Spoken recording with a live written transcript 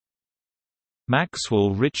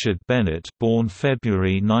Maxwell Richard Bennett, born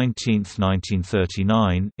February 19,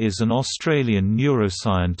 1939, is an Australian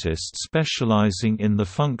neuroscientist specialising in the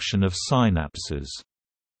function of synapses.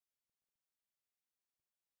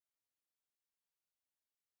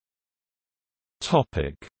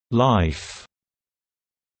 Life.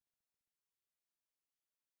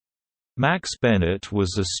 Max Bennett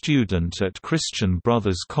was a student at Christian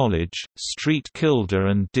Brothers College, Street Kilda,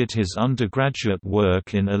 and did his undergraduate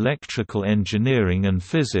work in electrical engineering and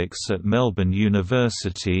physics at Melbourne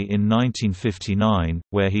University in 1959,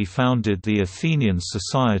 where he founded the Athenian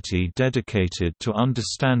Society dedicated to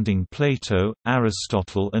understanding Plato,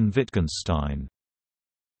 Aristotle and Wittgenstein.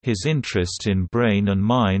 His interest in brain and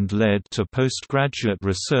mind led to postgraduate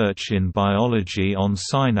research in biology on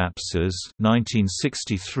synapses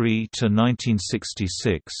 1963 to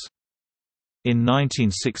 1966. In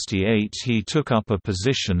 1968 he took up a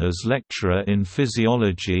position as lecturer in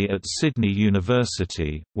physiology at Sydney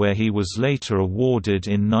University, where he was later awarded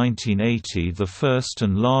in 1980 the first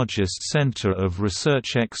and largest centre of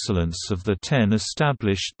research excellence of the 10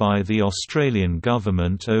 established by the Australian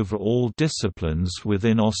government over all disciplines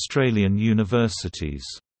within Australian universities.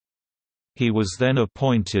 He was then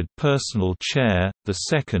appointed personal chair, the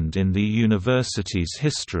second in the university's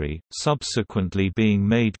history, subsequently being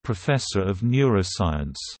made professor of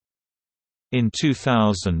neuroscience. In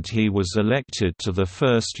 2000 he was elected to the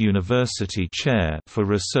first university chair for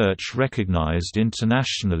research recognized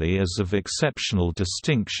internationally as of exceptional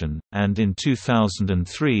distinction, and in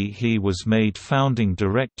 2003 he was made founding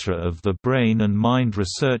director of the Brain and Mind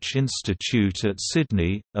Research Institute at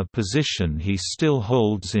Sydney, a position he still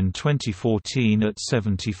holds in 2014 at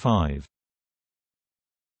 75.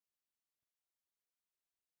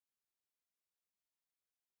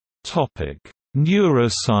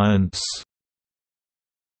 Neuroscience.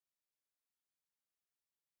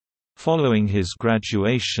 Following his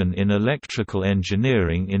graduation in electrical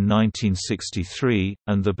engineering in 1963,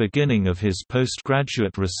 and the beginning of his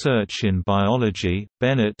postgraduate research in biology,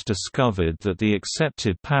 Bennett discovered that the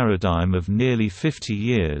accepted paradigm of nearly 50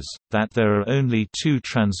 years, that there are only two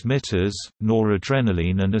transmitters,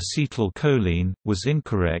 noradrenaline and acetylcholine, was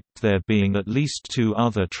incorrect, there being at least two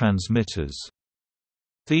other transmitters.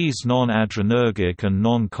 These non-adrenergic and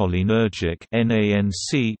non-cholinergic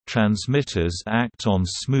 (NANC) transmitters act on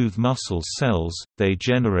smooth muscle cells. They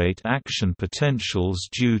generate action potentials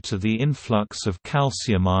due to the influx of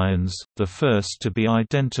calcium ions, the first to be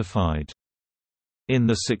identified. In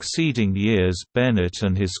the succeeding years, Bennett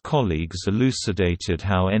and his colleagues elucidated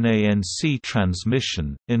how NANC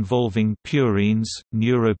transmission, involving purines,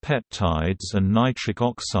 neuropeptides and nitric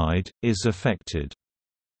oxide, is affected.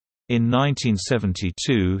 In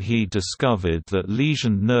 1972 he discovered that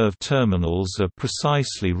lesioned nerve terminals are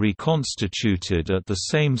precisely reconstituted at the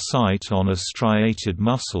same site on a striated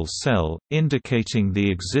muscle cell, indicating the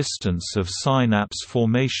existence of synapse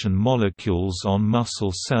formation molecules on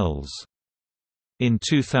muscle cells. In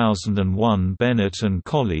 2001 Bennett and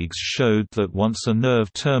colleagues showed that once a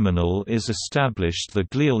nerve terminal is established, the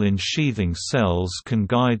glial ensheathing cells can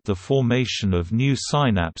guide the formation of new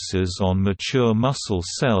synapses on mature muscle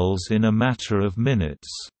cells in a matter of minutes.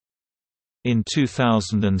 In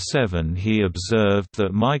 2007 he observed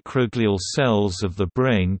that microglial cells of the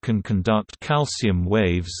brain can conduct calcium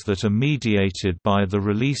waves that are mediated by the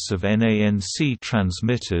release of NANC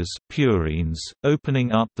transmitters, purines,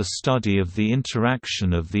 opening up the study of the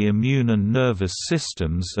interaction of the immune and nervous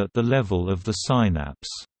systems at the level of the synapse.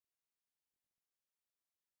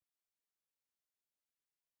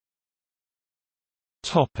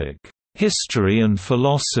 History and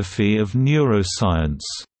philosophy of neuroscience.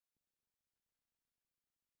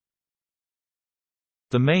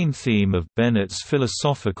 The main theme of Bennett's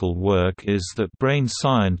philosophical work is that brain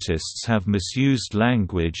scientists have misused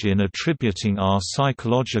language in attributing our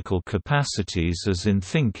psychological capacities as in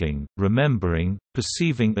thinking, remembering,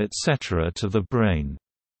 perceiving etc. to the brain.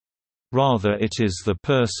 Rather it is the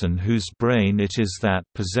person whose brain it is that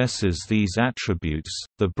possesses these attributes,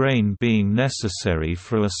 the brain being necessary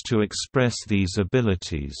for us to express these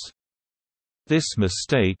abilities. This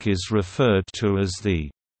mistake is referred to as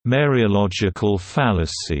the Mereological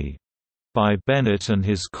fallacy by Bennett and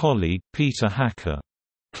his colleague Peter Hacker.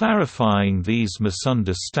 Clarifying these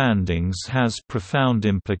misunderstandings has profound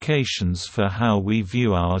implications for how we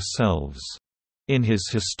view ourselves. In his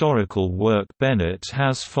historical work, Bennett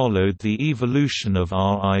has followed the evolution of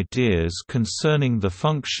our ideas concerning the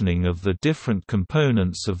functioning of the different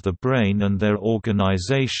components of the brain and their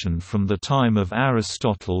organization from the time of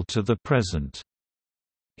Aristotle to the present.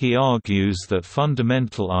 He argues that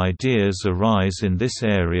fundamental ideas arise in this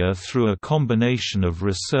area through a combination of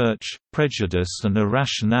research, prejudice and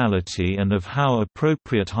irrationality, and of how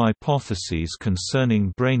appropriate hypotheses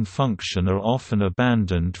concerning brain function are often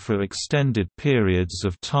abandoned for extended periods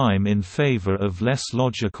of time in favor of less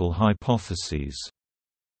logical hypotheses.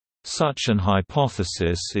 Such an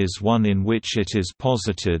hypothesis is one in which it is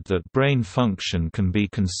posited that brain function can be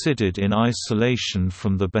considered in isolation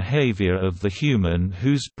from the behavior of the human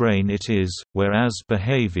whose brain it is, whereas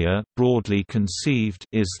behavior, broadly conceived,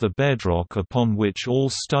 is the bedrock upon which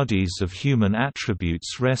all studies of human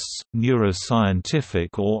attributes rests,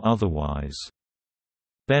 neuroscientific or otherwise.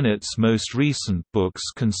 Bennett's most recent books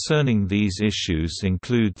concerning these issues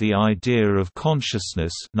include The Idea of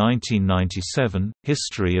Consciousness 1997,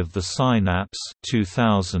 History of the Synapse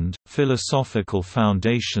 2000, Philosophical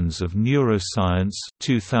Foundations of Neuroscience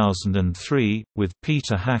 2003, with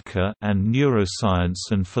Peter Hacker, and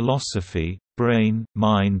Neuroscience and Philosophy, Brain,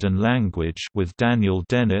 Mind and Language with Daniel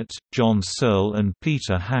Dennett, John Searle and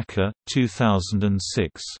Peter Hacker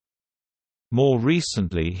 2006. More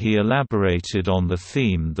recently he elaborated on the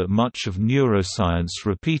theme that much of neuroscience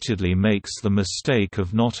repeatedly makes the mistake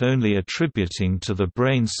of not only attributing to the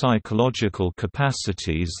brain psychological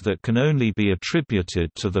capacities that can only be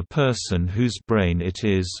attributed to the person whose brain it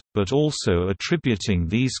is, but also attributing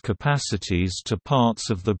these capacities to parts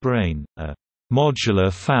of the brain, a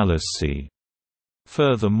modular fallacy.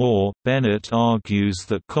 Furthermore, Bennett argues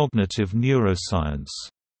that cognitive neuroscience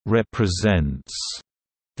represents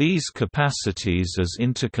these capacities as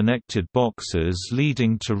interconnected boxes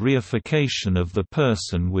leading to reification of the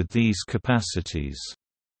person with these capacities.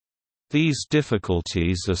 These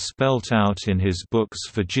difficulties are spelt out in his books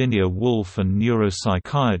Virginia Woolf and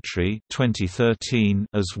Neuropsychiatry 2013,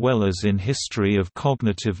 as well as in History of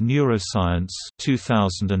Cognitive Neuroscience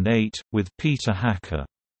 2008, with Peter Hacker.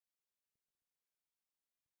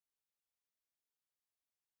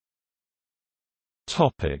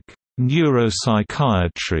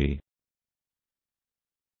 Neuropsychiatry.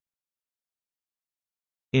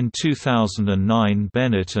 In 2009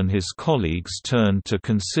 Bennett and his colleagues turned to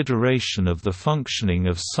consideration of the functioning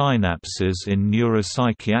of synapses in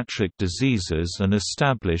neuropsychiatric diseases and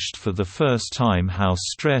established for the first time how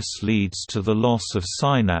stress leads to the loss of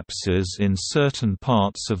synapses in certain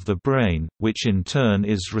parts of the brain, which in turn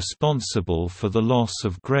is responsible for the loss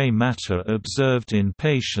of gray matter observed in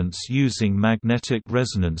patients using magnetic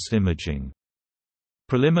resonance imaging.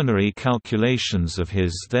 Preliminary calculations of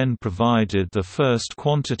his then provided the first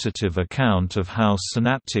quantitative account of how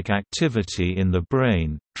synaptic activity in the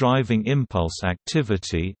brain, driving impulse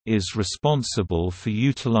activity, is responsible for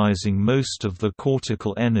utilizing most of the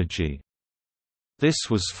cortical energy.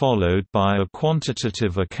 This was followed by a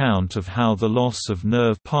quantitative account of how the loss of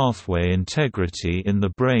nerve pathway integrity in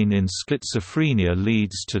the brain in schizophrenia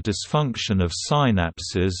leads to dysfunction of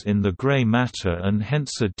synapses in the gray matter and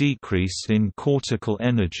hence a decrease in cortical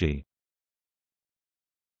energy.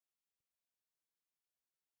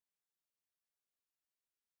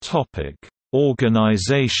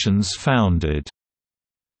 Organizations founded.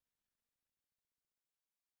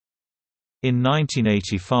 In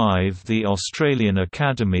 1985 the Australian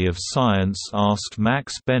Academy of Science asked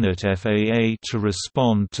Max Bennett FAA to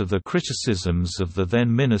respond to the criticisms of the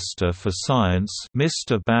then Minister for Science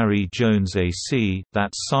Mr. Barry Jones AC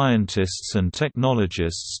that scientists and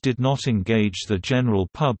technologists did not engage the general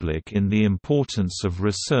public in the importance of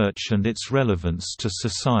research and its relevance to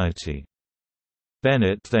society.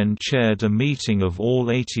 Bennett then chaired a meeting of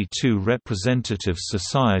all 82 representative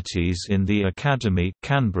societies in the Academy,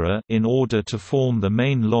 Canberra, in order to form the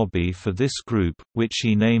main lobby for this group, which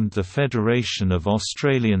he named the Federation of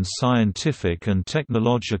Australian Scientific and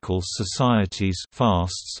Technological Societies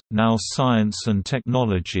 (FASTS), now Science and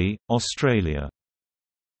Technology, Australia.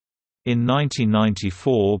 In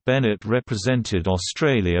 1994 Bennett represented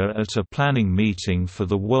Australia at a planning meeting for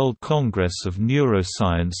the World Congress of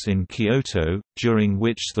Neuroscience in Kyoto, during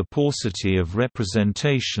which the paucity of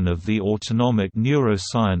representation of the autonomic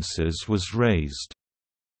neurosciences was raised.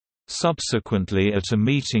 Subsequently at a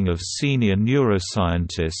meeting of senior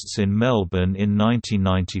neuroscientists in Melbourne in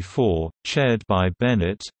 1994, chaired by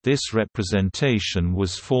Bennett, this representation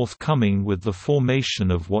was forthcoming with the formation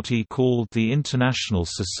of what he called the International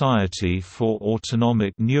Society for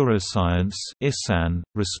Autonomic Neuroscience (ISAN),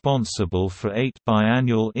 responsible for 8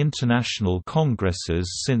 biannual international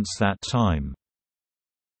congresses since that time.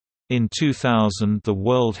 In 2000 the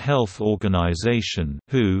World Health Organization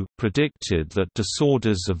 (WHO) predicted that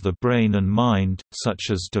disorders of the brain and mind, such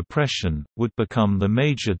as depression, would become the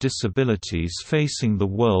major disabilities facing the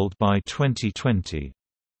world by 2020.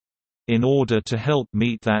 In order to help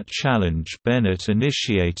meet that challenge, Bennett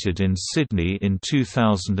initiated in Sydney in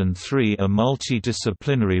 2003 a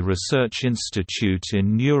multidisciplinary research institute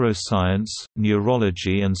in neuroscience,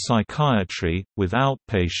 neurology and psychiatry, with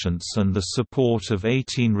outpatients and the support of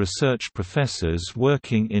 18 research professors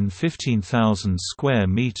working in 15,000 square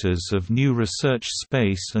meters of new research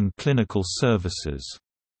space and clinical services.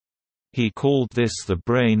 He called this the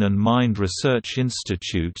Brain and Mind Research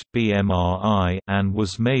Institute (BMRI) and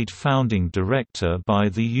was made founding director by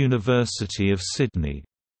the University of Sydney.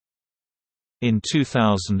 In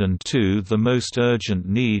 2002, the most urgent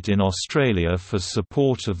need in Australia for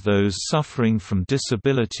support of those suffering from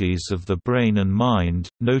disabilities of the brain and mind,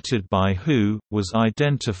 noted by WHO, was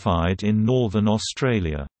identified in Northern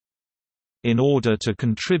Australia. In order to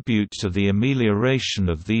contribute to the amelioration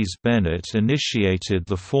of these, Bennett initiated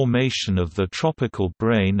the formation of the Tropical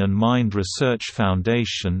Brain and Mind Research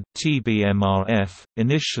Foundation (TBMRF),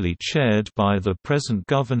 initially chaired by the present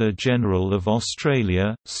Governor-General of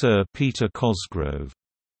Australia, Sir Peter Cosgrove.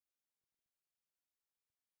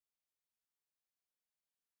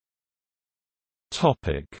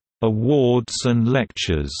 Awards and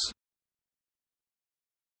lectures.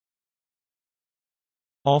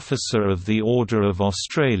 Officer of the Order of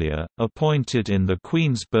Australia, appointed in the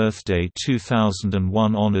Queen's Birthday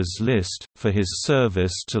 2001 Honours List, for his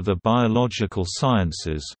service to the biological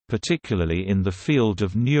sciences, particularly in the field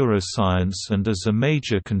of neuroscience, and as a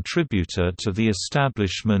major contributor to the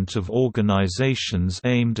establishment of organisations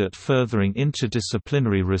aimed at furthering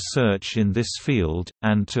interdisciplinary research in this field,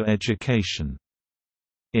 and to education.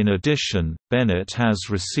 In addition, Bennett has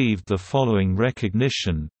received the following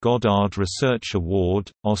recognition: Goddard Research Award,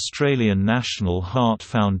 Australian National Heart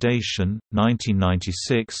Foundation,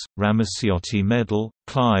 1996, Ramaciotti Medal,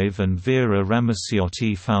 Clive and Vera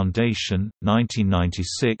Ramaciotti Foundation,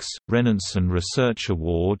 1996, Renanson Research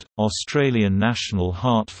Award, Australian National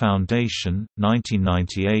Heart Foundation,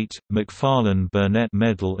 1998, Macfarlane Burnett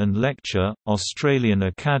Medal and Lecture, Australian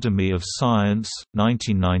Academy of Science,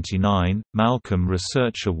 1999, Malcolm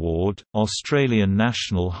Research Award, Australian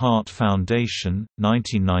National Heart Foundation,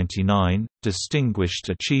 1999, Distinguished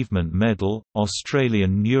Achievement Medal,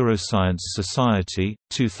 Australian Neuroscience Society,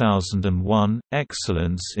 2001, Excellence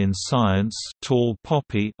in Science Tall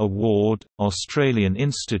Poppy Award, Australian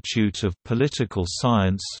Institute of Political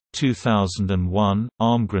Science, 2001,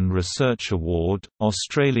 Armgren Research Award,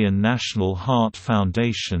 Australian National Heart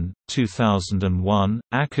Foundation, 2001,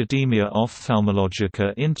 Academia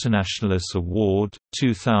Ophthalmologica Internationalis Award,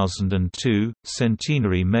 2002,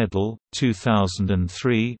 Centenary Medal,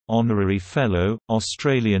 2003, Honorary Fellow,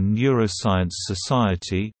 Australian Neuroscience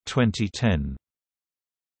Society, 2010.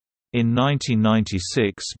 In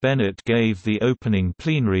 1996, Bennett gave the opening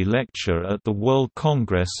plenary lecture at the World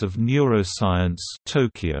Congress of Neuroscience,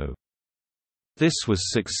 Tokyo. This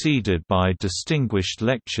was succeeded by distinguished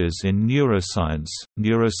lectures in neuroscience,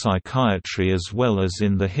 neuropsychiatry as well as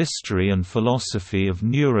in the history and philosophy of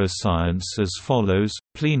neuroscience as follows: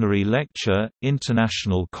 Plenary Lecture,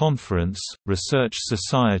 International Conference, Research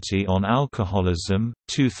Society on Alcoholism,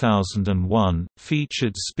 2001,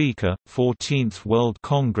 Featured Speaker, 14th World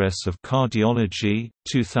Congress of Cardiology,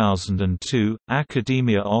 2002,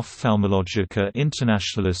 Academia Ophthalmologica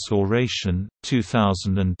Internationalis Oration,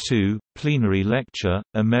 2002, Plenary Lecture,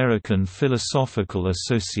 American Philosophical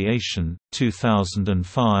Association,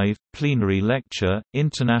 2005, Plenary Lecture,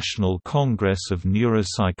 International Congress of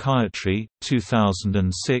Neuropsychiatry,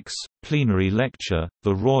 2006, Plenary Lecture,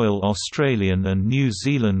 the Royal Australian and New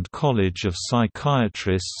Zealand College of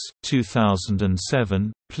Psychiatrists,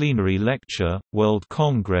 2007, Plenary Lecture, World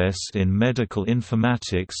Congress in Medical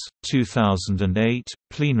Informatics, 2008,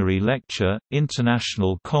 Plenary Lecture,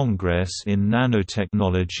 International Congress in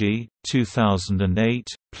Nanotechnology, 2008,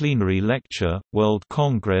 Plenary Lecture, World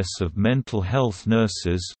Congress of Mental Health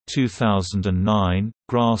Nurses, 2009,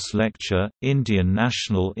 Grass Lecture, Indian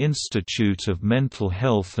National Institute of Mental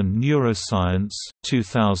Health and Neuroscience,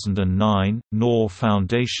 2009, Noor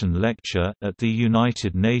Foundation Lecture at the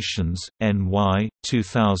United Nations, NY,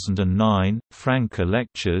 2009, Franca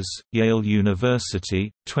Lectures, Yale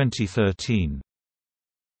University, 2013.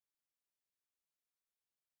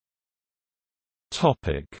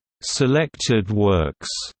 Selected works.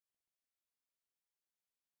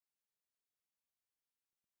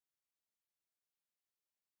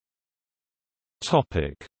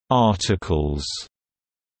 Articles.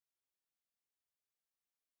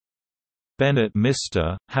 Bennett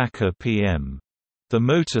Mr. Hacker PM. The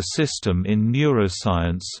Motor System in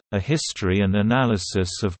Neuroscience, A History and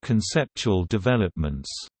Analysis of Conceptual Developments.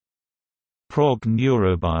 Prog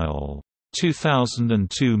Neurobiol.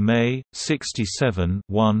 2002 May, 67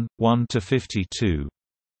 1–52.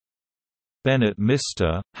 Bennett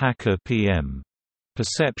Mr., Hacker PM.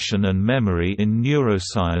 Perception and Memory in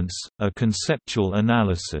Neuroscience, A Conceptual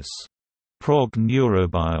Analysis. Prog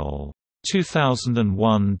Neurobiol.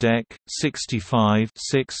 2001 Dec. 65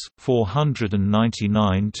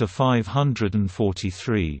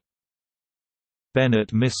 499–543. Bennett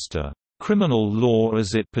Mr. Criminal Law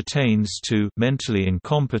as it Pertains to Mentally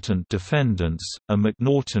Incompetent Defendants, a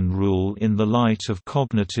McNaughton Rule in the Light of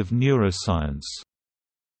Cognitive Neuroscience.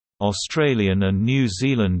 Australian and New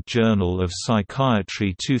Zealand Journal of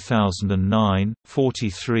Psychiatry 2009,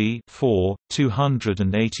 43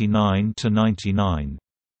 289–99.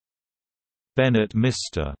 Bennett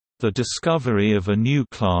Mr. The Discovery of a New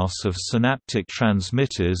Class of Synaptic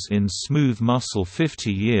Transmitters in Smooth Muscle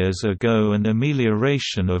 50 Years Ago and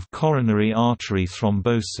Amelioration of Coronary Artery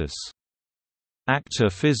Thrombosis.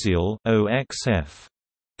 Acta Physial OXF.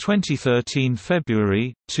 2013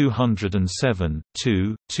 February, 207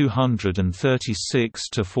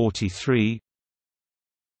 236–43.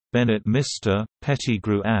 Bennett Mr.,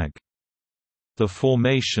 Pettigrew Ag. The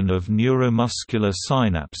Formation of Neuromuscular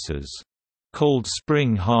Synapses. Cold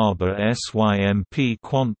Spring Harbor SYMP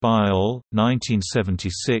Quant Biol,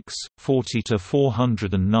 1976,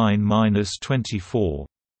 40–409–24.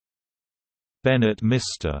 Bennett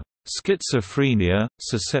Mr. Schizophrenia,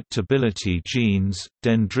 Susceptibility Genes,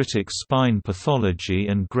 Dendritic Spine Pathology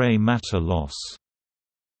and Gray Matter Loss.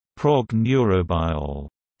 Prog Neurobiol.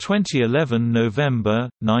 2011 November,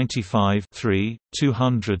 95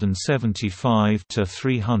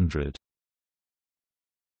 275–300.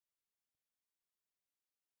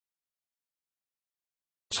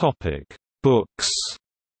 Books.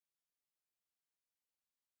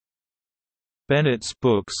 Bennett's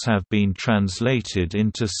books have been translated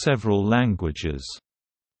into several languages.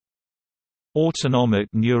 Autonomic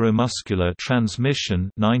Neuromuscular Transmission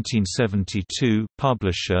 1972,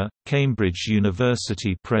 publisher, Cambridge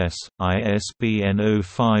University Press, ISBN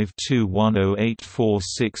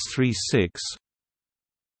 0521084636.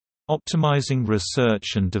 Optimizing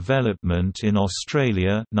Research and Development in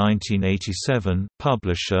Australia 1987,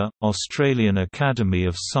 publisher, Australian Academy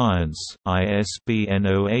of Science, ISBN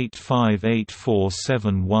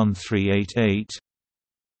 0858471388.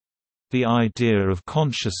 The Idea of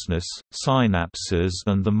Consciousness, Synapses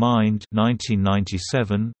and the Mind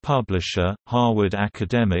 1997, publisher, Harvard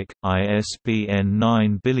Academic, ISBN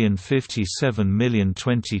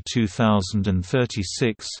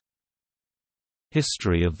 9057022036.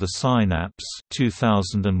 History of the Synapse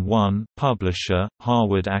 2001, publisher,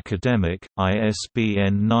 Harvard Academic,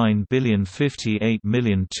 ISBN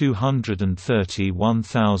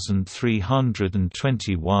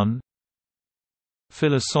 9058031321.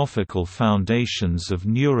 Philosophical Foundations of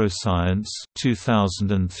Neuroscience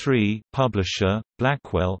 2003, publisher,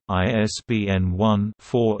 Blackwell, ISBN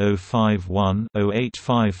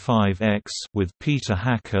 1-4051-0855-X with Peter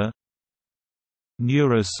Hacker.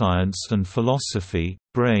 Neuroscience and Philosophy,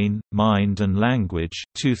 Brain, Mind and Language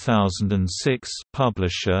 2006,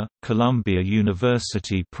 publisher, Columbia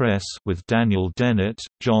University Press with Daniel Dennett,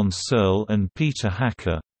 John Searle and Peter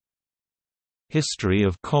Hacker. History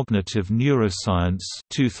of Cognitive Neuroscience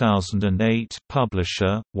 2008,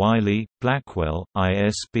 publisher, Wiley, Blackwell,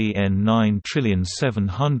 ISBN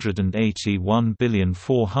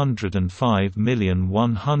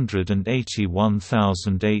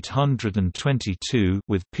 9781405181822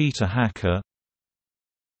 with Peter Hacker.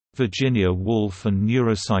 Virginia Woolf and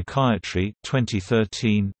Neuropsychiatry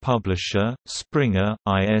 2013, publisher, Springer,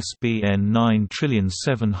 ISBN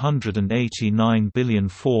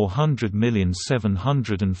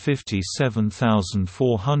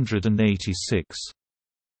 9789400757486.